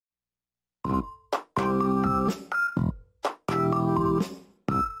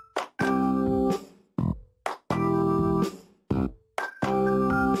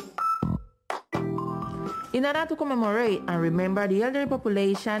In order to commemorate and remember the elderly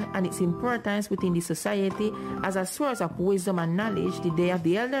population and its importance within the society as a source of wisdom and knowledge, the Day of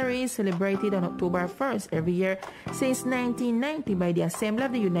the Elderly is celebrated on October 1st every year since 1990 by the Assembly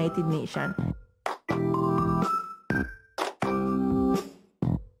of the United Nations.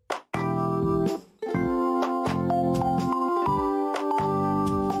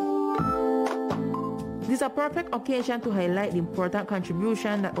 This is a perfect occasion to highlight the important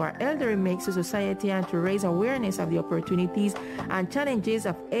contribution that our elderly makes to society and to raise awareness of the opportunities and challenges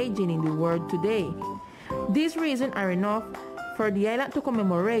of aging in the world today. These reasons are enough for the island to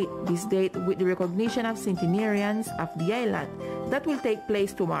commemorate this date with the recognition of centenarians of the island that will take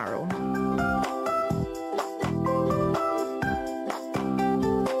place tomorrow.